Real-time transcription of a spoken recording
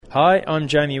Hi, I'm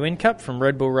Jamie Whincup from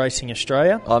Red Bull Racing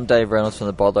Australia. I'm Dave Reynolds from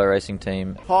the Bodlow Racing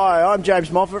Team. Hi, I'm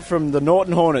James Moffat from the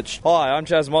Norton Hornets. Hi, I'm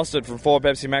Chaz Mostert from Ford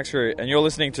Pepsi Max Crew, and you're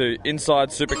listening to Inside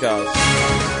Supercars.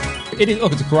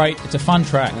 It's great. It's a fun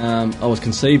track. I was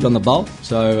conceived on the bowl,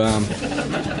 so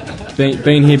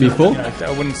been here before.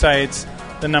 I wouldn't say it's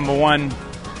the number one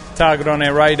target on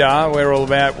our radar. We're all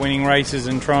about winning races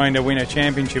and trying to win a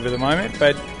championship at the moment,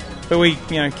 but we,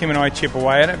 Kim and I chip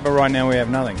away at it. But right now we have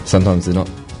nothing. Sometimes they're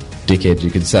not dickheads, you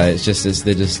could say.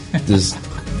 They're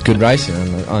just good racing,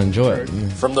 and I enjoy it.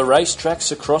 From the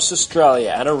racetracks across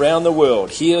Australia and around the world,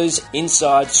 here's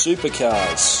Inside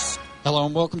Supercars. Hello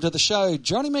and welcome to the show.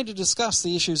 Joining me to discuss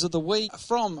the issues of the week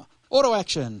from Auto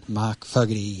Action, Mark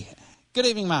Fogarty. Good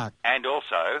evening, Mark. And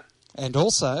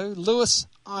also, Lewis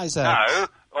Isaac. No,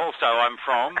 also I'm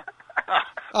from...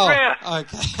 Okay.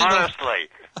 Honestly.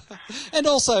 And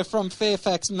also from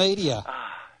Fairfax Media.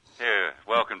 Yeah,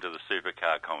 welcome to the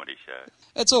Supercar Comedy Show.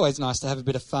 It's always nice to have a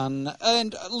bit of fun.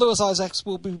 And Lewis Isaacs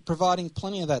will be providing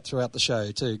plenty of that throughout the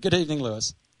show too. Good evening,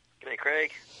 Lewis. G'day,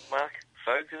 Craig. Mark.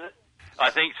 Folks, is it?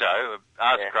 I think so.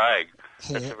 Ask Craig.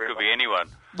 Yeah. Could be anyone.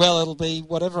 Well, it'll be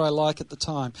whatever I like at the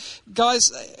time.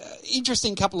 Guys,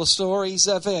 interesting couple of stories.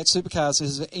 V8 Supercars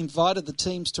has invited the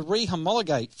teams to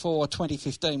re-homologate for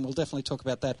 2015. We'll definitely talk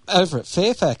about that over at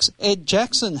Fairfax. Ed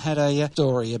Jackson had a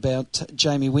story about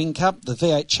Jamie Whincup, the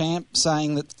V8 champ,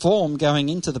 saying that form going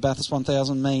into the Bathurst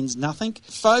 1000 means nothing.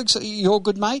 Folks, your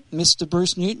good mate, Mr.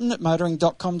 Bruce Newton at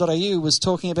motoring.com.au, was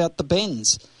talking about the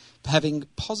Benz having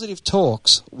positive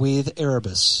talks with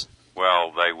Erebus.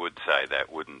 Well, they would say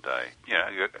that, wouldn't they? You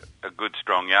know, a good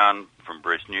strong yarn from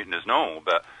Bruce Newton is normal,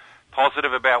 but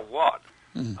positive about what?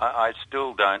 I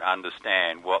still don't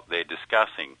understand what they're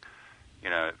discussing. You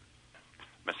know,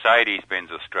 Mercedes-Benz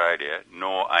Australia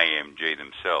nor AMG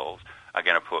themselves are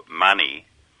going to put money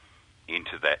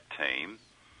into that team,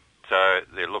 so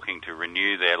they're looking to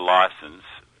renew their licence,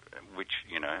 which,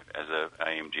 you know, as a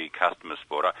AMG customer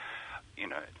sport,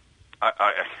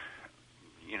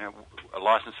 a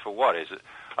licence for what is it?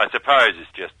 I suppose it's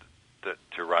just that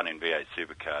to run in V8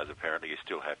 supercars, apparently you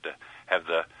still have to have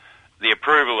the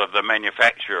approval of the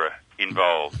manufacturer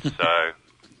involved. So,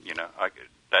 you know,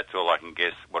 that's all I can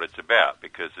guess what it's about,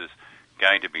 because there's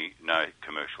going to be no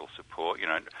commercial support, you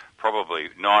know, probably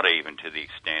not even to the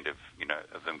extent of, you know,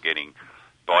 of them getting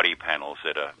body panels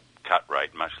at a cut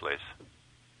rate, much less,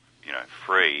 you know,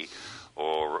 free,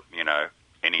 or, you know,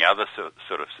 any other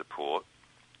sort of support.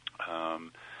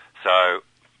 So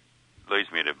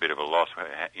leaves me at a bit of a loss,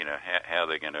 you know, how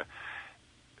they're going to,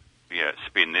 you know,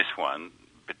 spin this one,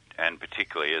 and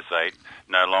particularly as they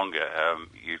no longer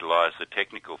utilise the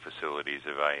technical facilities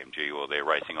of AMG or their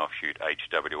racing offshoot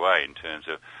HWA, in terms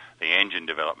of the engine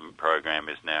development program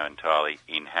is now entirely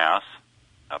in-house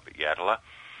up at Yatala,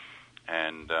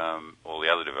 and all the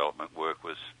other development work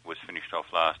was finished off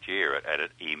last year at an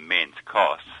immense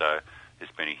cost. So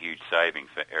there's been a huge saving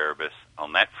for Erebus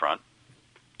on that front.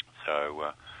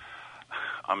 So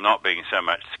I'm not being so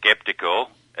much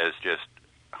sceptical as just,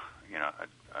 you know,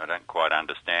 I don't quite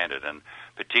understand it, and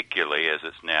particularly as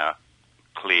it's now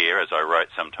clear, as I wrote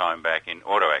some time back in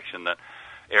Auto Action, that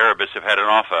Erebus have had an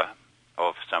offer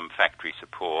of some factory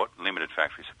support, limited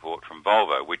factory support from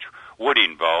Volvo, which would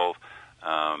involve,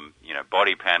 you know,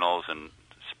 body panels and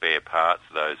spare parts,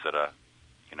 those that are,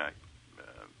 you know,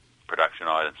 production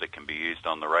items that can be used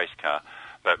on the race car.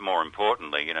 But more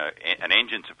importantly, you know, an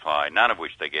engine supply, none of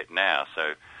which they get now.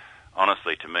 So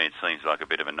honestly, to me, it seems like a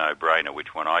bit of a no-brainer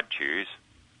which one I'd choose.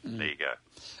 There you go.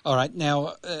 All right.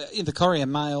 Now, in the Courier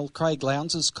Mail, Craig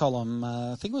Lowndes' column,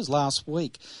 I think it was last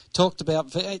week, talked about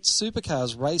V8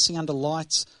 supercars racing under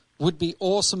lights would be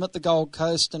awesome at the Gold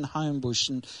Coast and Homebush.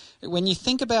 And when you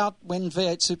think about when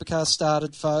V8 supercars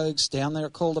started, folks, down there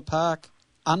at Calder Park,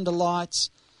 under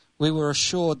lights, we were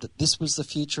assured that this was the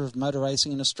future of motor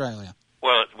racing in Australia.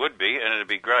 Well, it would be, and it'd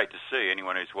be great to see.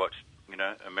 Anyone who's watched, you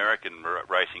know, American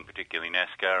racing, particularly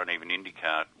NASCAR and even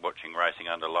IndyCar, watching racing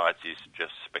under lights is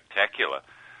just spectacular.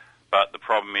 But the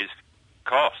problem is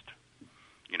cost.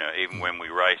 You know, even when we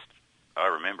raced, I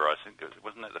remember, I think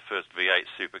wasn't that the first V8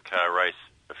 supercar race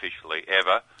officially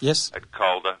ever? Yes. At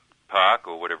Calder Park,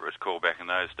 or whatever it was called back in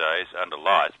those days, under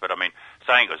lights. But I mean,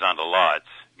 saying it was under lights,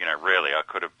 you know, really, I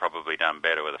could have probably done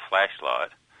better with a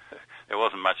flashlight. There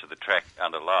wasn't much of the track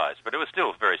under lights, but it was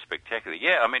still very spectacular.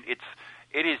 Yeah, I mean,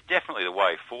 it is definitely the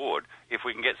way forward if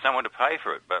we can get someone to pay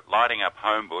for it. But lighting up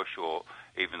Homebush or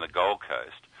even the Gold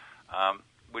Coast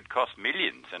would cost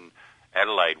millions. And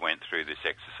Adelaide went through this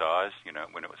exercise, you know,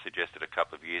 when it was suggested a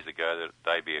couple of years ago that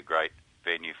they'd be a great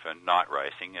venue for night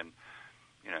racing, and,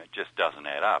 you know, it just doesn't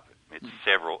add up. It's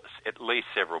at least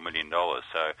several $1 million.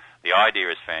 So the idea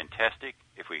is fantastic.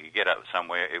 If we could get up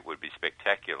somewhere, it would be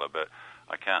spectacular, but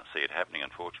I can't see it happening,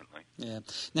 unfortunately. Yeah.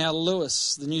 Now,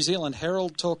 Lewis, the New Zealand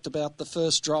Herald talked about the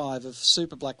first drive of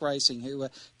Super Black Racing, who were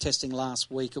testing last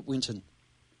week at Winton.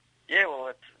 Yeah,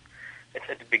 well, it's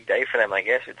a big day for them, I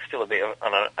guess. It's still a bit of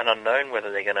an unknown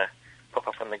whether they're going to pop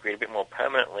up on the grid a bit more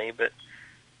permanently, but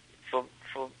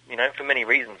for many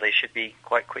reasons, they should be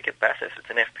quite quick at Bathurst. It's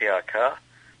an FPR car.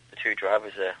 The two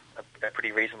drivers are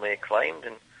pretty reasonably acclaimed,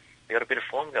 and they've got a bit of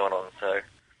form going on, so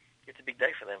it's a big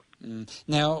day for them.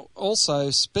 Now, also,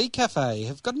 Speed Cafe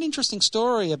have got an interesting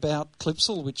story about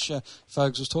Clipsal, which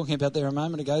Fogues was talking about there a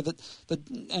moment ago,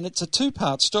 and it's a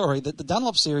two-part story, that the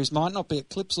Dunlop Series might not be at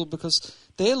Clipsal because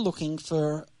they're looking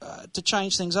for to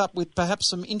change things up with perhaps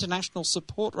some international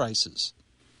support races.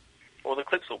 Well, the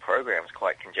Clipsal program's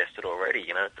quite congested already.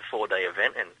 You know, it's a 4-day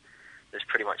event, and there's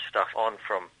pretty much stuff on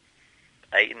from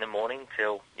 8 in the morning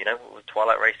till, the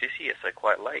twilight race this year, so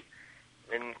quite late.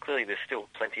 And clearly there's still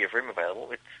plenty of room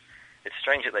available. It's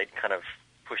strange that they'd kind of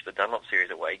push the Dunlop Series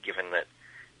away, given that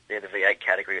they're the V8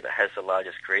 category that has the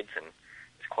largest grids, and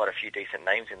there's quite a few decent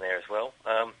names in there as well.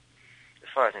 As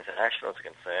far as internationals are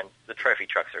concerned, the trophy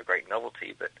trucks are a great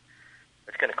novelty, but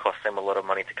it's going to cost them a lot of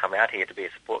money to come out here to be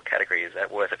a support category. Is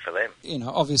that worth it for them?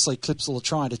 Obviously Clipsal are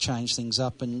trying to change things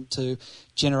up and to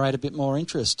generate a bit more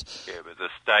interest. Yeah, but the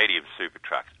stadium super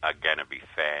trucks are going to be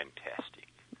fantastic.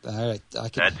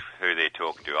 That's who they're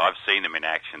talking to. I've seen them in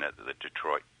action at the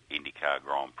Detroit IndyCar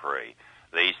Grand Prix.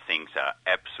 These things are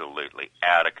absolutely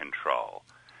out of control.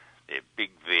 They're big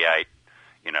V8,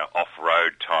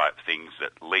 off-road type things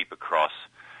that leap across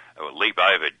or leap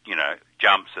over,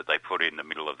 jumps that they put in the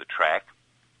middle of the track.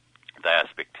 They are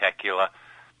spectacular.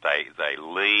 They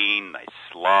lean, they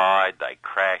slide, they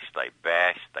crash, they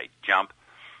bash, they jump.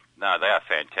 No, they are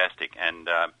fantastic. And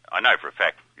I know for a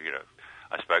fact,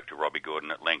 I spoke to Robbie Gordon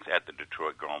at length at the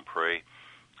Detroit Grand Prix.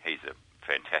 He's a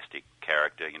fantastic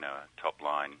character, a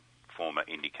top-line former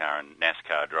IndyCar and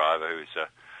NASCAR driver who's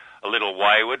a little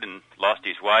wayward and lost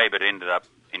his way, but ended up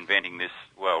inventing this,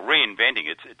 reinventing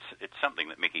it. It's something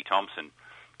that Mickey Thompson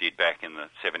did back in the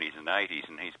 70s and 80s,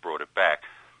 and he's brought it back,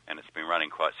 and it's been running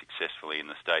quite successfully in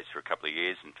the States for a couple of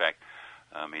years. In fact,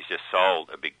 he's just sold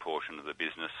a big portion of the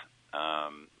business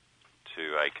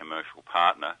to a commercial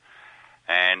partner,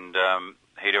 and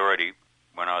he'd already,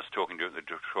 when I was talking to him at the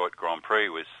Detroit Grand Prix,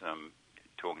 was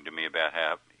talking to me about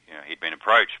how he'd been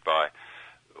approached by,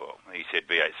 he said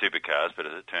V8 supercars, but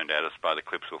as it turned out, it's by the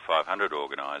Clipsal 500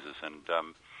 organisers. And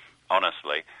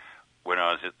honestly, when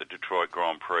I was at the Detroit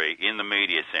Grand Prix in the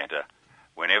media centre,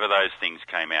 whenever those things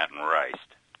came out and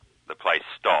raced, the place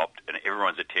stopped and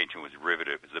everyone's attention was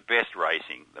riveted. It was the best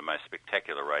racing, the most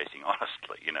spectacular racing.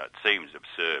 Honestly, it seems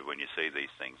absurd when you see these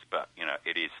things, but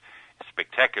it is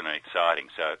spectacular and exciting.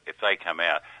 So if they come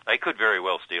out, they could very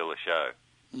well steal the show.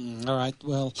 All right.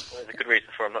 Well, there's a good reason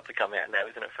for them not to come out now,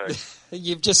 isn't it, folks?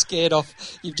 You've just scared off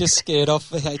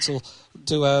V8 will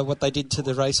do what they did to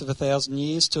the race of 1,000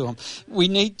 years to them. We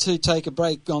need to take a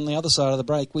break. On the other side of the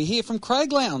break, we hear from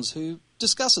Craig Lowndes, who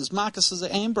discusses Marcus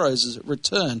Ambrose's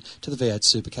return to the V8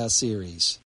 Supercar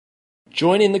Series.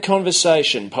 Join in the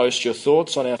conversation. Post your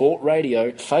thoughts on our Sport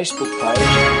Radio Facebook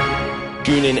page.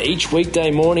 Tune in each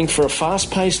weekday morning for a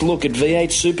fast-paced look at V8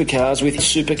 supercars with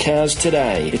Supercars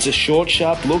Today. It's a short,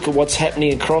 sharp look at what's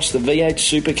happening across the V8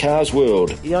 supercars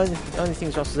world. The only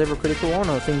things Ross is ever critical on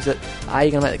are things that A, you're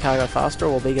going to make the car go faster,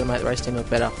 or B, you're going to make the race team look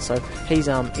better. So he's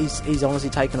honestly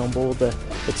taken on board the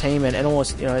team, and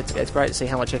almost, it's great to see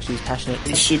how much actually he's passionate.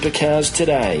 Supercars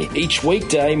Today, each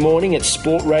weekday morning at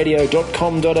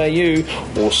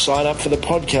sportradio.com.au, or sign up for the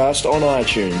podcast on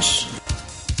iTunes.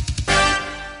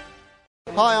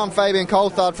 Hi, I'm Fabian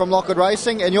Coulthard from Lockwood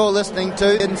Racing, and you're listening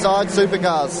to Inside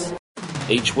Supercars.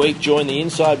 Each week, join the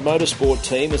Inside Motorsport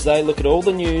team as they look at all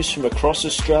the news from across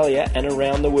Australia and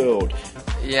around the world.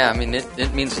 Yeah, I mean,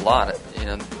 it means a lot.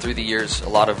 Through the years, a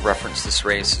lot of reference this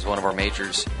race as one of our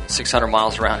majors. 600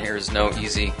 miles around here is no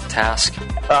easy task.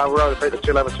 We're able to beat the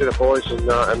 211 Super boys and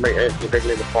meet Anthony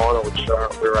Bigley in the final, which we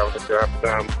were able to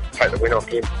take the win off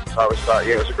him. So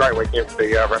it was a great weekend for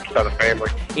the Rapstada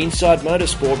family. Inside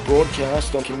Motorsport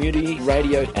broadcast on community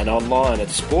radio and online at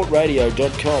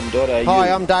sportradio.com.au.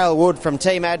 Hi, I'm Dale Wood from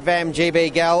Team Advam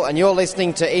GB Gal, and you're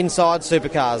listening to Inside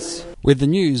Supercars. With the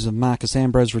news of Marcus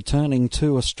Ambrose returning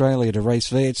to Australia to race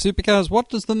V8 Supercars, what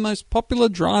does the most popular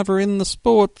driver in the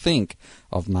sport think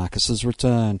of Marcus's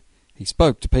return? He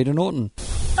spoke to Peter Norton.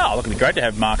 Oh, look, it'd be great to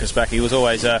have Marcus back. He was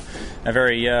always a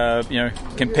very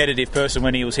competitive person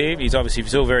when he was here. He's obviously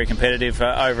still very competitive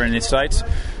over in the States.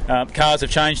 Cars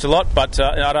have changed a lot, but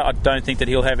I don't think that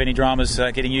he'll have any dramas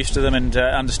getting used to them and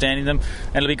understanding them.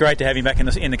 And it'll be great to have him back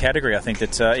in the category. I think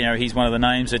that he's one of the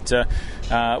names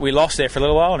that we lost there for a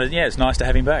little while, and it's nice to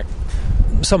have him back.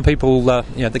 Some people,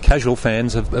 the casual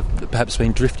fans have perhaps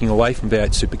been drifting away from V8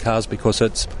 supercars because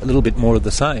it's a little bit more of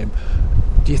the same.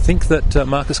 Do you think that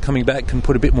Marcus coming back can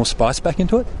put a bit more spice back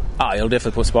into it? He'll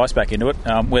definitely put spice back into it.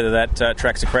 Whether that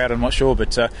attracts a crowd, I'm not sure.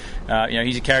 But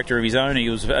he's a character of his own. He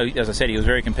was, as I said, he was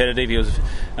very competitive. He was,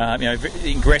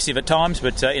 aggressive at times,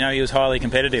 but he was highly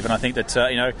competitive. And I think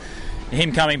that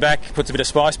him coming back puts a bit of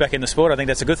spice back in the sport. I think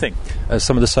that's a good thing.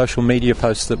 Some of the social media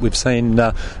posts that we've seen,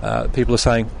 people are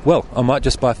saying, well, I might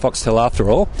just buy Foxtel after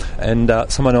all, and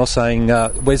someone else saying,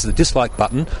 where's the dislike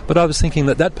button? But I was thinking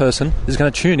that person is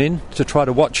going to tune in to try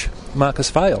to watch Marcus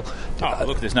fail. Oh,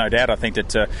 look, there's no doubt. I think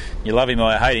that you love him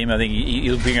or hate him. I think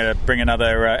he'll bring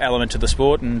another element to the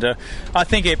sport, and I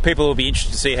think people will be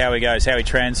interested to see how he goes, how he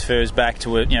transfers back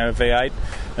to a V8.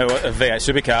 A V8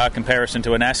 supercar comparison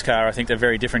to a NASCAR. I think they're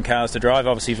very different cars to drive.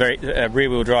 Obviously, very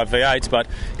rear-wheel drive V8s, but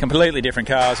completely different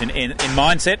cars in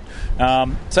mindset.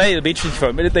 So it'll be interesting for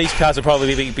him. But these cars will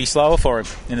probably be slower for him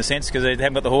in a sense because they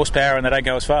haven't got the horsepower and they don't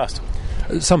go as fast.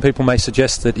 Some people may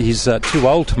suggest that he's too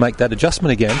old to make that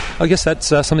adjustment again. I guess that's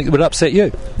something that would upset you.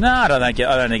 No, I don't think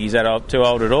he's too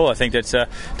old at all. I think that it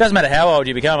doesn't matter how old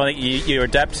you become. I think you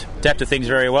adapt to things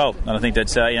very well, and I think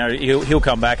that he'll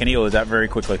come back and he'll adapt very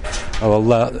quickly. Oh,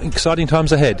 well, exciting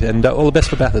times ahead, and all the best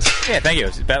for Bathurst. Yeah, thank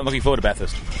you. Looking forward to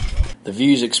Bathurst. The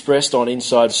views expressed on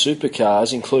Inside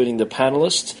Supercars, including the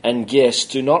panellists and guests,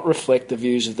 do not reflect the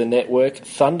views of the network,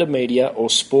 Thunder Media or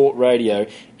Sport Radio.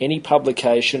 Any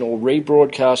publication or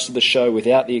rebroadcast of the show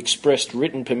without the expressed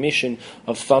written permission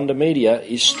of Thunder Media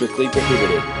is strictly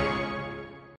prohibited.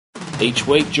 Each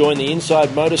week, join the Inside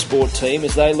Motorsport team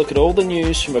as they look at all the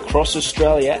news from across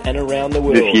Australia and around the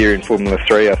world. This year in Formula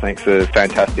 3, I think it's a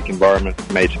fantastic environment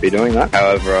for me to be doing that.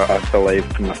 However, I believe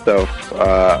for myself,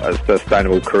 a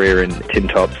sustainable career in tin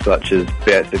tops such as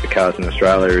V8 Supercars in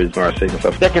Australia is where I see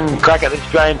myself. Second crack at the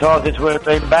Australian titles since we've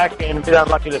been back, and a bit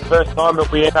unlucky the first time,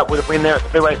 but we ended up with a win there at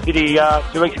Speedway City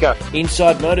 2 weeks ago.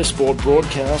 Inside Motorsport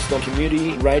broadcast on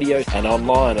community radio and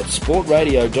online at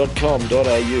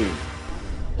sportradio.com.au.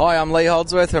 Hi, I'm Lee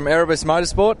Holdsworth from Erebus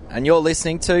Motorsport, and you're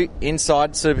listening to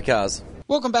Inside Supercars.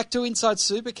 Welcome back to Inside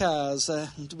Supercars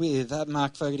with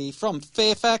Mark Fogarty from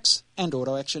Fairfax and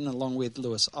Auto Action, along with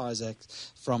Lewis Isaac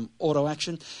from Auto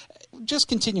Action. Just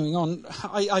continuing on,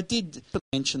 I did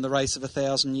mention the race of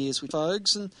 1,000 years with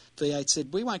Fogues, and V8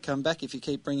 said, we won't come back if you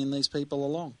keep bringing these people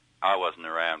along. I wasn't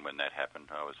around when that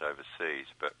happened. I was overseas,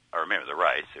 but I remember the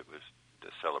race. It was to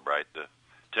celebrate the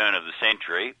turn of the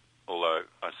century. Although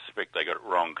I suspect they got it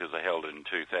wrong because they held it in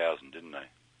 2000, didn't they?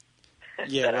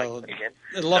 Yeah, well,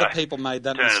 a lot of people made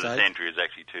that mistake. Turn of the century is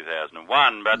actually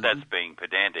 2001, but that's being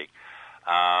pedantic.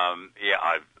 I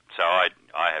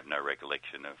have no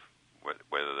recollection of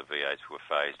whether the V8s were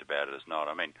phased about it or not.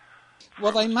 I mean,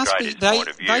 well, they must be.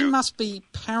 They must be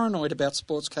paranoid about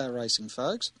sports car racing,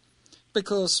 folks.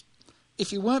 Because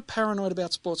if you weren't paranoid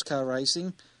about sports car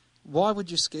racing, why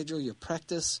would you schedule your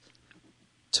practice?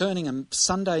 Turning a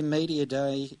Sunday media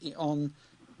day on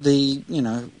the,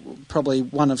 probably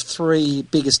one of 3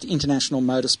 biggest international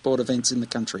motorsport events in the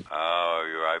country. Oh,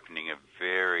 you're opening a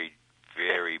very,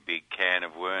 very big can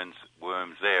of worms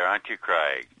there, aren't you,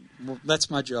 Craig? Well,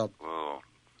 that's my job. Well,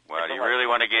 do you really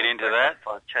want to get into that?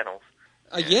 5 channels.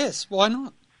 Yes, why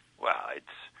not? Well,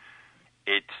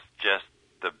 it's just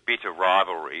the bitter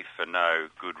rivalry for no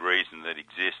good reason that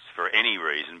exists for any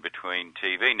reason between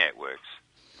TV networks.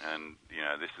 And,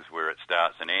 this is where it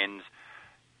starts and ends.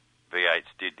 V8s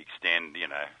did extend,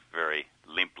 very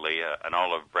limply an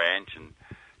olive branch and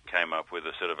came up with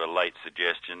a sort of a late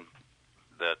suggestion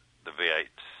that the V8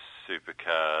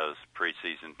 Supercars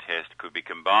pre-season test could be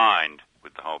combined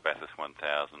with the whole Bathurst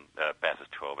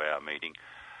 12-hour meeting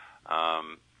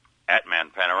at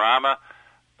Mount Panorama,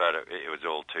 but it was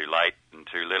all too late and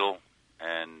too little,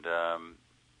 and,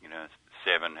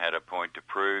 Seven had a point to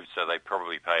prove, so they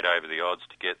probably paid over the odds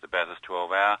to get the Bathurst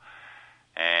 12-hour.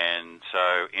 And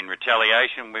so in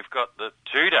retaliation, we've got the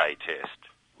 2-day test,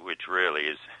 which really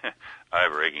is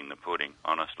over-egging the pudding,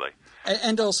 honestly.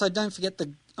 And also, don't forget,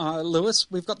 Lewis,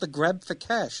 we've got the Grab for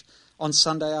Cash on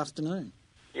Sunday afternoon.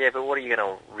 Yeah, but what are you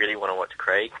going to really want to watch,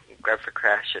 Craig? Grab for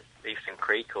Cash at Eastern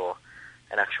Creek or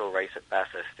an actual race at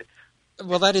Bathurst?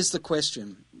 Well, that is the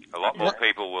question. A lot more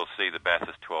people will see the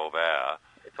Bathurst 12-hour.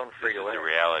 It's on free to the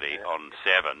reality on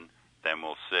 7, then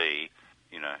we'll see,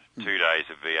 2 days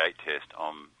of V8 test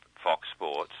on Fox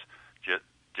Sports, just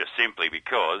simply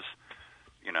because,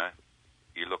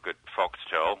 you look at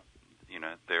Foxtel,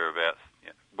 they're about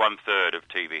 1/3 of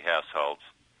TV households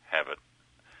have it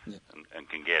and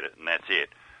can get it, and that's it.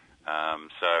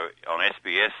 So on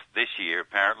SBS this year,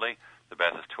 apparently, the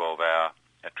Bathurst 12 Hour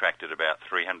attracted about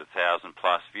 300,000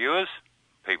 plus viewers.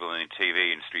 People in the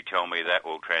TV industry tell me that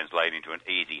will translate into an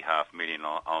easy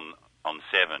 500,000 on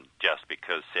 7, just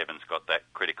because 7's got that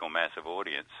critical mass of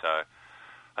audience. So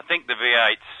I think the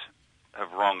V8s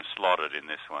have wrong slotted in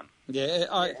this one.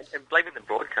 And blaming the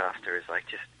broadcaster is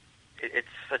it's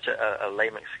such a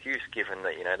lame excuse, given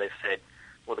that they've said,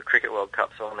 well, the Cricket World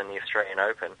Cup's on and the Australian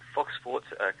Open. Fox Sports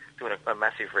are doing a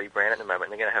massive rebrand at the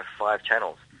moment, and they're going to have 5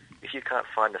 channels. If you can't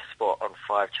find a spot on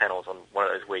 5 channels on one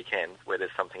of those weekends where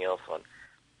there's something else on,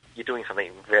 you're doing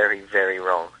something very, very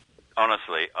wrong.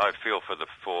 Honestly, I feel for the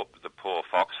poor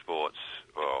Fox Sports,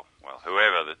 well,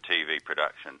 whoever the TV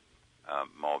production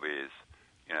mob is,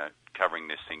 covering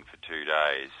this thing for 2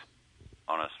 days.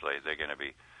 Honestly, they're going to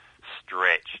be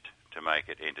stretched to make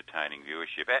it entertaining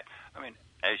viewership. I mean,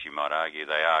 as you might argue,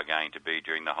 they are going to be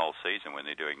during the whole season when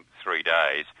they're doing 3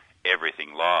 days,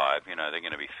 everything live. They're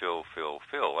going to be fill.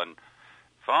 And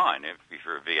fine, if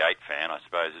you're a V8 fan, I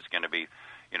suppose it's going to be,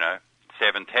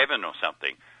 7th heaven or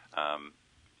something,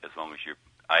 as long as you're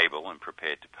able and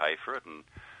prepared to pay for it. And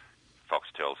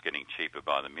Foxtel's getting cheaper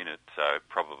by the minute, so it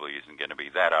probably isn't going to be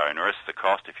that onerous, the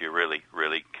cost, if you're really,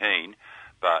 really keen.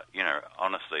 But,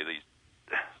 honestly,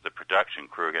 the production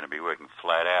crew are going to be working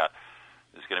flat out.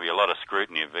 There's going to be a lot of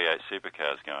scrutiny of V8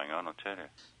 supercars going on, I'll tell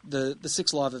you. The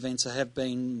 6 live events have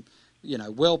been,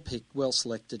 well picked, well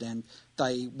selected, and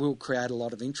they will create a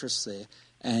lot of interest there.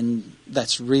 And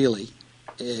that's really,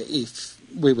 if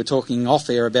we were talking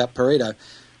off-air about Pareto,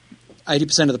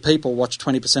 80% of the people watch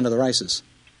 20% of the races.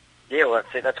 Yeah, well,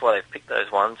 that's why they've picked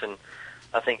those ones. And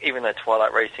I think even though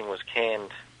Twilight Racing was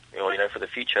canned, for the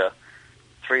future,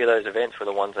 3 of those events were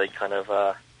the ones they kind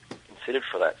of considered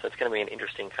for that. So it's going to be an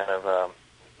interesting kind of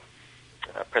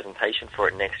presentation for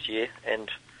it next year.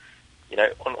 And,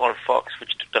 on Fox,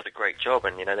 which does a great job,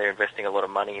 and, they're investing a lot of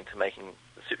money into making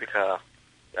the supercar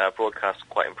broadcast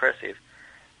quite impressive.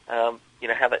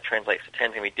 How that translates to 10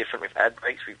 is going to be different with ad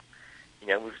breaks. We've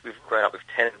grown up with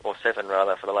 10 or 7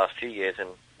 rather for the last few years, and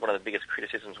one of the biggest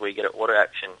criticisms we get at Auto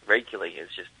Action regularly is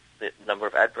just the number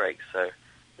of ad breaks. So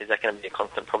is that going to be a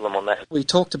constant problem on that? We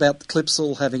talked about the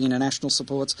Clipsal having international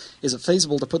supports. Is it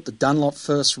feasible to put the Dunlop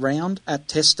first round at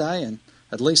test day and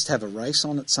at least have a race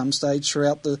on at some stage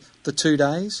throughout the 2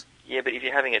 days? Yeah, but if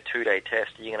you're having a 2-day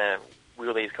test, you're going to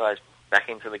wheel these guys back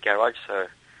into the garage so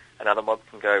another mob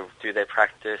can go do their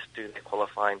practice, do their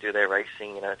qualifying, do their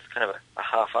racing. It's kind of a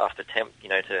half-assed attempt,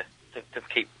 to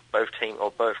keep both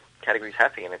categories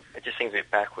happy, and it just seems a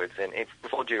bit backwards. And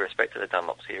with all due respect to the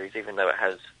Dunlop series, even though it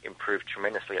has improved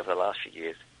tremendously over the last few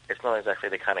years, it's not exactly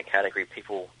the kind of category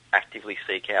people actively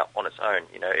seek out on its own.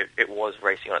 It was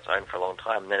racing on its own for a long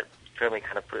time, and then it firmly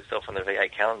kind of put itself on the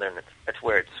V8 calendar, and that's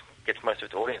where it gets most of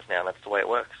its audience now, and that's the way it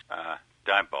works.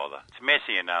 Don't bother. It's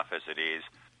messy enough as it is.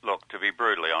 Look, to be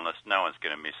brutally honest, no one's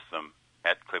going to miss them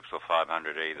at Clipsal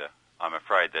 500 either. I'm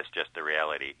afraid that's just the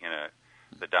reality.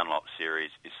 The Dunlop series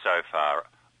is so far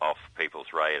off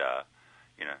people's radar,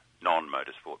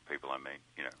 non-motorsport people, I mean,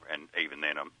 and even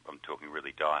then I'm talking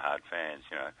really die-hard fans,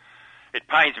 It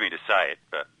pains me to say it,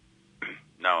 but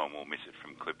no one will miss it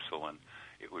from Clipsal, and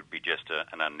it would be just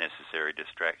an unnecessary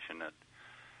distraction at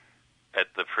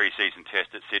the pre-season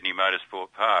test at Sydney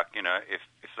Motorsport Park. If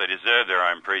they deserve their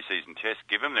own pre-season test,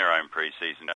 give them their own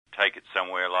pre-season. Take it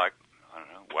somewhere like,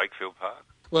 Wakefield Park.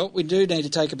 Well, we do need to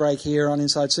take a break here on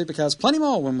Inside Supercars. Plenty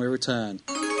more when we return.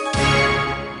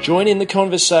 Join in the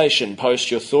conversation.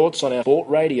 Post your thoughts on our Sport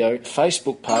Radio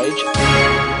Facebook page.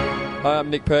 Hi, I'm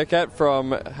Nick Percat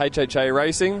from HHA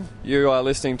Racing. You are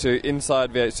listening to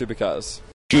Inside V8 Supercars.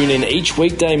 Tune in each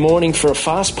weekday morning for a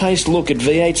fast-paced look at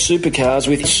V8 supercars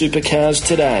with Supercars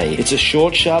Today. It's a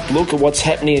short, sharp look at what's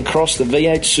happening across the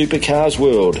V8 supercars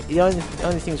world. The only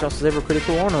things Joss is ever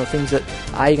critical on are things that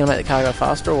A, you're going to make the car go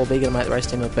faster, or B, you're going to make the race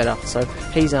team look better. So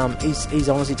he's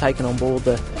honestly taken on board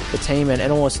the team, and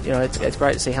almost, it's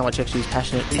great to see how much actually he's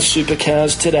passionate.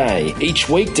 Supercars Today, each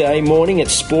weekday morning at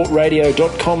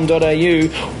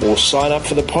sportradio.com.au, or sign up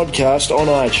for the podcast on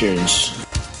iTunes.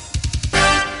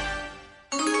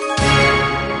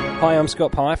 Hi, I'm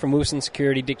Scott Pye from Wilson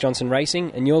Security Dick Johnson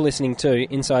Racing, and you're listening to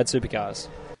Inside Supercars.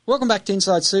 Welcome back to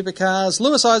Inside Supercars.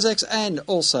 Lewis Isaacs and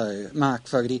also Mark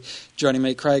Fogarty joining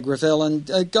me, Craig Revell.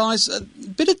 And guys, a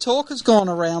bit of talk has gone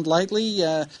around lately.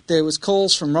 There was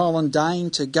calls from Roland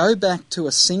Dane to go back to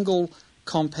a single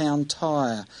compound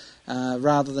tyre.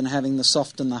 rather than having the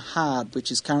soft and the hard,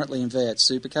 which is currently in V8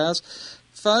 Supercars.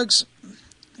 Folks,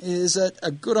 is it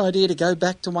a good idea to go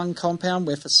back to one compound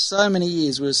where for so many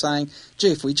years we were saying,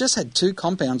 gee, if we just had two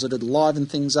compounds, it would liven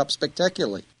things up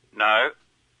spectacularly? No,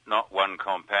 not one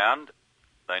compound.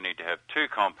 They need to have two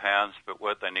compounds, but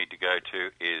what they need to go to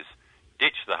is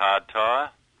ditch the hard tyre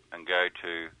and go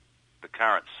to the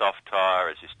current soft tyre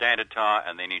as your standard tyre,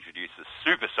 and then introduce the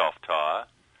super soft tyre,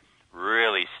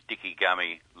 really sticky,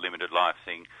 gummy, limited life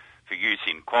thing for use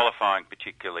in qualifying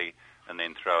particularly, and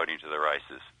then throw it into the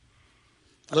races.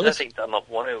 I don't think Dunlop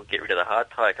want to get rid of the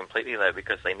hard tyre completely, though,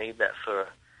 because they need that for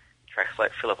tracks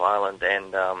like Phillip Island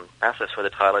and Bathurst, where the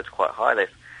tyre load's quite high.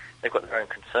 They've got their own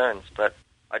concerns, but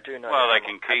I do know. Well, they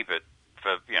can keep it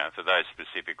for those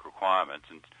specific requirements,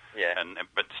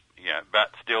 but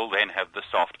still then have the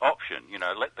soft option.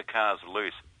 Let the cars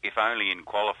loose, if only in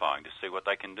qualifying, to see what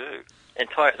they can do. And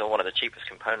tyres are one of the cheapest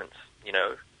components,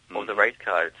 of the race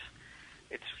car.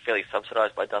 It's fairly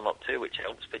subsidised by Dunlop too, which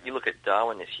helps. But you look at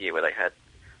Darwin this year, where they had,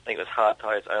 I think it was hard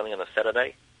tyres only on the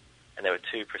Saturday, and there were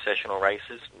two processional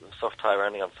races, soft tyre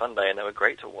only on Sunday, and they were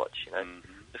great to watch.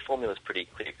 The formula's pretty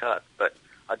clear cut, but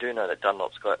I do know that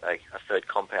Dunlop's got a third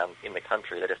compound in the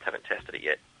country. They just haven't tested it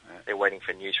yet. They're waiting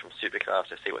for news from Supercars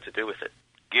to see what to do with it.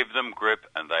 Give them grip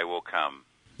and they will come.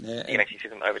 Yeah, you can actually see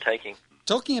them overtaking.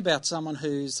 Talking about someone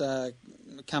who's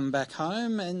come back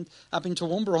home and up in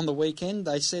Toowoomba on the weekend,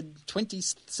 they said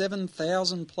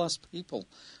 27,000 plus people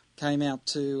came out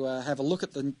to have a look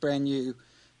at the brand new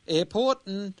airport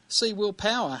and see Will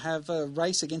Power have a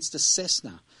race against a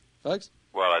Cessna. Folks?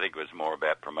 Well, I think it was more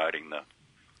about promoting the,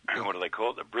 what do they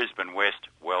call it, the Brisbane West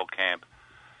Wellcamp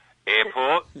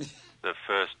Airport, the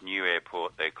first new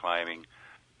airport they're claiming,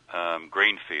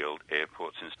 Greenfield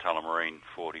Airport since Tullamarine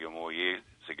 40 or more years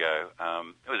ago.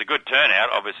 It was a good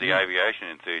turnout. Obviously, aviation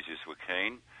enthusiasts were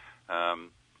keen.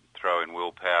 Throw in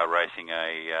Will Power racing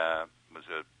a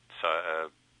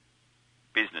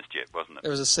business jet, wasn't it? It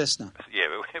was a Cessna. Yeah,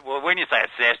 well, when you say a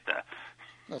Cessna,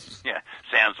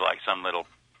 sounds like some little,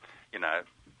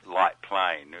 light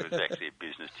plane. It was actually a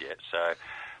business jet. So,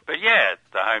 but yeah,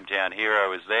 the hometown hero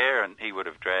was there, and he would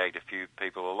have dragged a few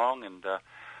people along. And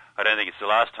I don't think it's the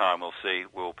last time we'll see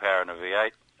Will Power in a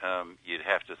V8. You'd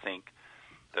have to think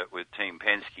that with Team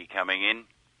Penske coming in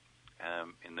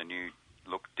the new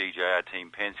look DJR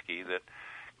Team Penske, that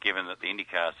given that the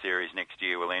IndyCar series next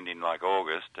year will end in like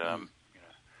August,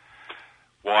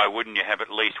 why wouldn't you have at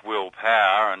least Will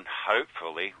Power, and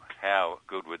hopefully, how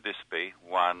good would this be,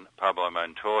 one Pablo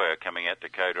Montoya coming out to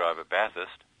co-drive at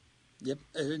Bathurst? Yep,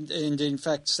 and in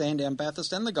fact Sandown,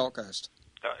 Bathurst and the Gold Coast.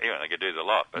 Yeah, they could do the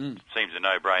lot, but it seems a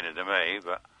no-brainer to me,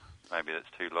 but maybe that's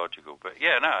too logical. But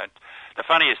yeah, no, the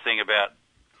funniest thing about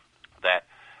that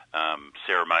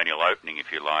ceremonial opening,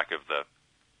 if you like, of the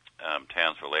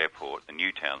Townsville Airport, the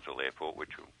new Townsville Airport,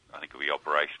 which I think will be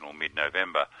operational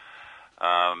mid-November,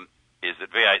 is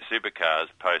that V8 Supercars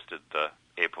posted the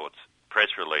airport's press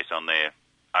release on their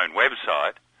own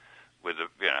website with a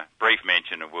brief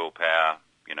mention of Will Power,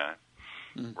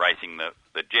 racing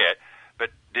the jet, but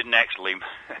didn't actually,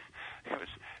 it was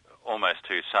almost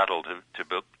too subtle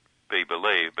to be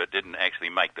believed, but didn't actually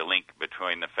make the link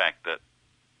between the fact that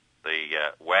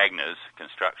the Wagner's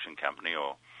construction company,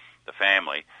 or the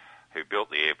family who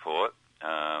built the airport,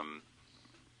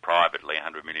 privately,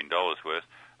 $100 million worth,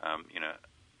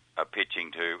 are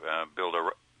pitching to build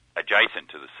adjacent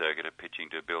to the circuit, are pitching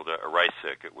to build a race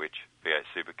circuit, which V8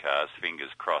 Supercars, fingers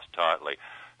crossed tightly,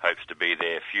 hopes to be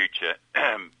their future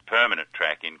permanent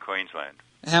track in Queensland.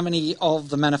 How many of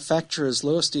the manufacturers,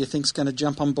 Lewis, do you think is going to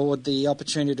jump on board the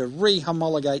opportunity to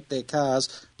re-homologate their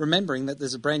cars, remembering that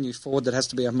there's a brand new Ford that has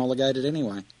to be homologated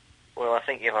anyway? Well, I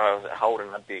think if I was at Holden,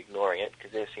 I'd be ignoring it,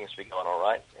 because theirs seems to be going all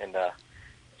right. And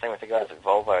same with the guys at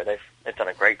Volvo. They've done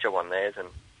a great job on theirs, and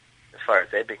as far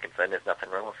as they'd be concerned, there's nothing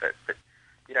wrong with it. But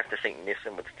you'd have to think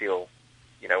Nissan would still,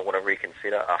 want to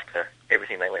reconsider after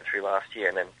everything they went through last year,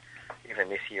 and then even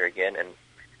this year again. And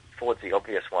Ford's the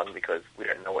obvious one, because we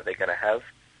don't know what they're going to have.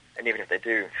 And even if they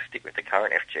do stick with the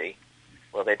current FG,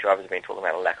 well, their drivers have been talking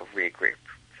about a lack of rear grip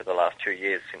for the last 2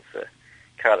 years since the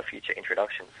Car of the Future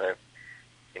introduction. So,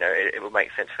 it would make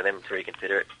sense for them to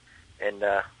reconsider it. And,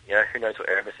 who knows what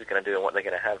Erebus is going to do and what they're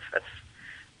going to have. That's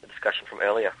the discussion from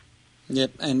earlier.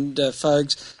 Yep, and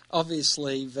folks,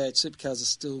 obviously V8 Supercars are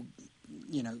still,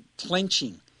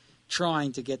 clenching,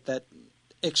 trying to get that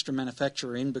extra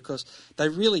manufacturer in, because they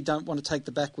really don't want to take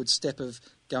the backward step of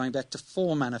going back to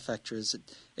 4 manufacturers.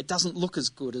 It doesn't look as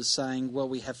good as saying, well,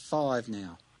 we have 5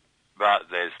 now. But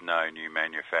there's no new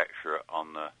manufacturer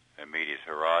on the immediate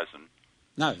horizon.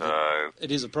 No, so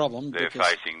it is a problem. They're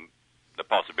facing the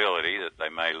possibility that they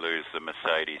may lose the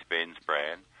Mercedes-Benz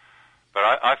brand. But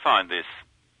I find this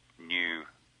new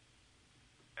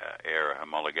aero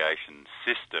homologation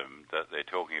system that they're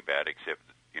talking about, except,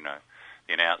 the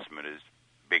announcement is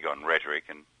big on rhetoric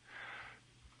and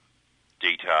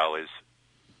detail is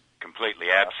completely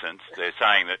absent. They're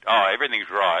saying that, everything's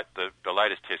right. The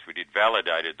latest test we did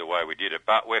validated the way we did it,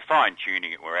 but we're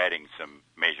fine-tuning it. We're adding some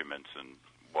measurements and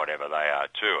whatever they are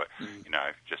to it,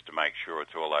 just to make sure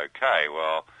it's all okay.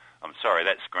 Well, I'm sorry,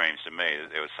 that screams to me that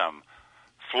there was some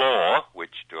flaw,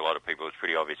 which to a lot of people is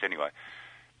pretty obvious anyway,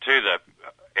 to the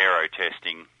aero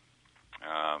testing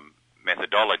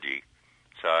methodology.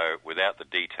 So without the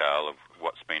detail of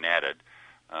what's been added,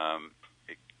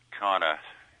 it kind of,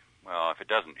 if it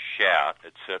doesn't shout,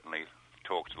 it certainly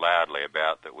talks loudly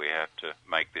about that we have to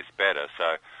make this better.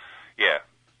 So, yeah,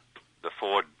 the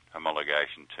Ford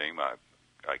homologation team, I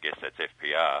guess that's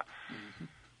FPR,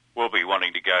 will be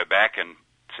wanting to go back and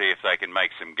see if they can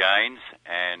make some gains.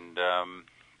 And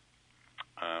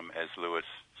as Lewis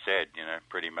said,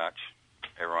 pretty much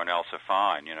everyone else are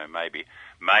fine. Maybe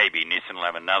Nissan will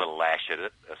have another lash at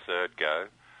it, a third go.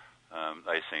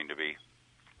 They seem to be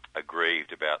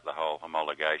aggrieved about the whole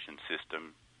homologation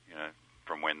system,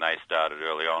 from when they started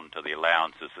early on to the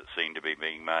allowances that seem to be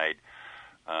being made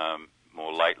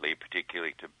more lately,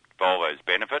 particularly to Volvo's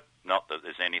benefit. Not that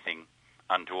there's anything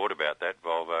untoward about that.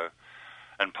 Volvo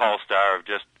and Polestar have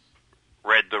just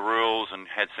read the rules and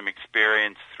had some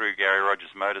experience through Gary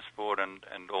Rogers Motorsport and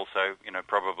also,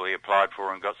 probably applied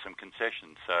for and got some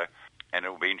concessions. So, and it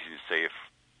will be interesting to see if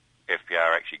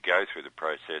FPR actually go through the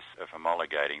process of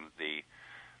homologating the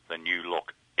new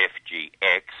look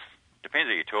FGX. Depends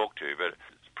who you talk to, but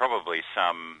it's probably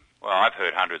I've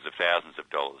heard hundreds of thousands of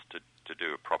dollars to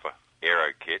do a proper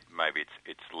aero kit. Maybe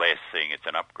it's less, seeing it's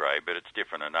an upgrade, but it's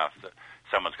different enough that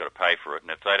someone's got to pay for it.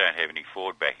 And if they don't have any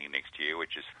Ford backing next year,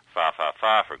 which is far, far,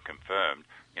 far from confirmed,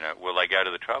 will they go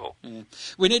to the trouble? Yeah.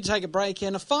 We need to take a break,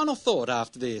 and a final thought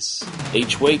after this.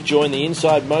 Each week, join the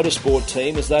Inside Motorsport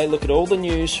team as they look at all the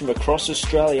news from across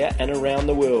Australia and around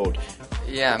the world.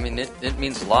 Yeah, it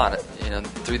means a lot.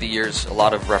 Through the years, a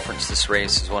lot of reference this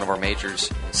race as one of our majors.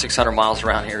 600 miles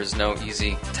around here is no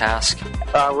easy task.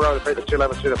 We're able to beat the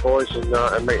 211 boys and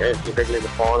meet Anthony Begley in the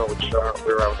final, which we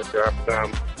were able to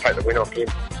take the win off him.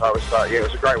 So it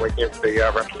was a great weekend for the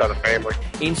Rapstada family.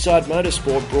 Inside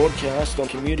Motorsport broadcast on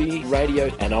community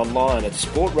radio and online at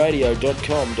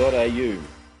sportradio.com.au.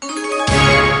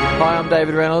 Hi, I'm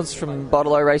David Reynolds from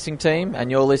Bottle Racing Team,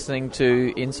 and you're listening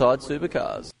to Inside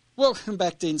Supercars. Welcome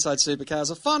back to Inside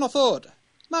Supercars. A final thought.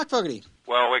 Mark Fogarty.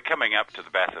 Well, we're coming up to the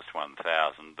Bathurst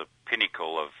 1000, the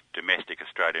pinnacle of domestic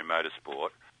Australian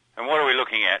motorsport. And what are we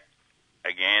looking at?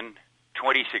 Again,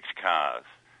 26 cars.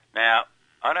 Now,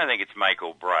 I don't think it's make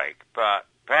or break, but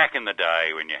back in the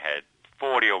day when you had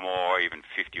 40 or more, even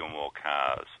 50 or more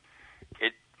cars,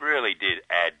 it really did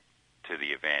add to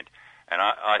the event. And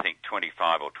I think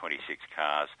 25 or 26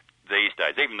 cars these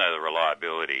days, even though the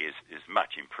reliability is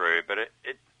much improved, but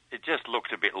it just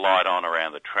looks a bit light on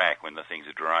around the track when the things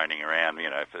are droning around,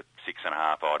 for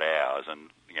 6.5 odd hours.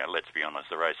 And, let's be honest,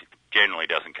 the race generally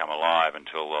doesn't come alive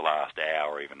until the last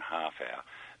hour or even half hour.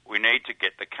 We need to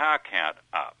get the car count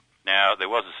up. Now, there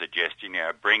was a suggestion,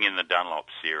 bring in the Dunlop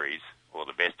series, or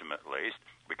the Vestum at least,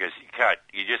 because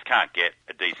you just can't get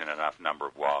a decent enough number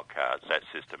of wild cards. That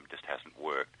system just hasn't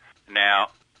worked. Now,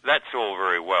 that's all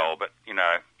very well, but,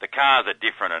 the cars are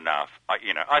different enough.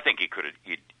 I think you could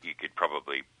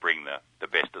probably bring the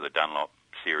best of the Dunlop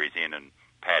series in and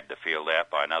pad the field out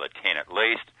by another 10 at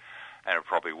least, and it'll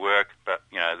probably work. But,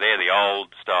 they're the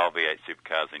old-style V8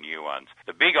 supercars, the new ones.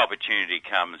 The big opportunity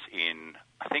comes in,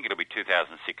 I think it'll be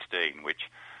 2016, which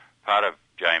part of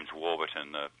James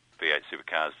Warburton, the V8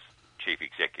 Supercars Chief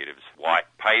Executive's white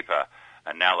paper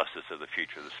analysis of the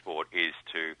future of the sport, is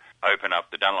to open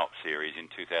up the Dunlop series in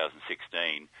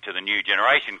 2016 to the new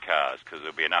generation cars, because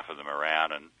there'll be enough of them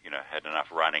around and, had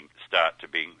enough running start to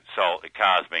being sold,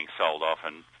 cars being sold off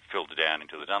and filter down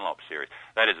into the Dunlop series.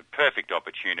 That is a perfect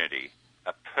opportunity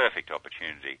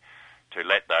to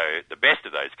let the best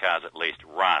of those cars at least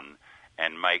run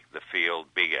and make the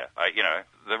field bigger.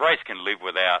 The race can live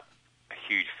without a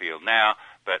huge field now,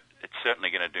 but it's certainly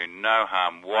going to do no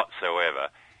harm whatsoever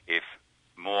if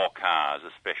more cars,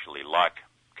 especially like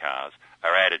cars,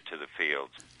 are added to the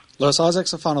fields. Lewis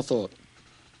Isaacs, a final thought.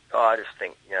 I just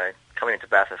think, coming into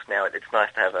Bathurst now, it's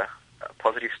nice to have a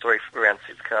positive story around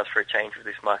supercars for a change with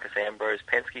this Marcus Ambrose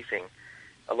Penske thing.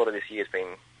 A lot of this year has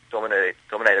been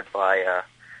dominated by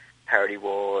parity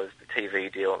wars, the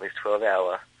TV deal, and this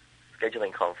 12-hour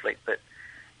scheduling conflict. But,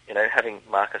 having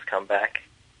Marcus come back,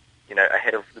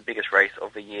 ahead of the biggest race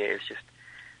of the year is just,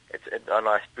 it's a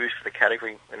nice boost for the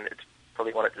category, and it's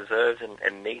probably what it deserves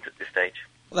and needs at this stage.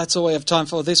 Well, that's all we have time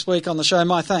for this week on the show.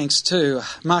 My thanks to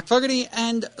Mark Fogarty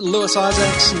and Lewis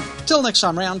Isaacs. Until next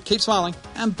time round, keep smiling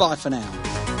and bye for now.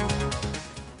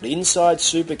 Inside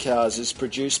Supercars is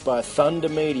produced by Thunder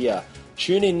Media.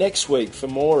 Tune in next week for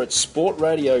more at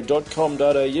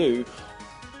sportradio.com.au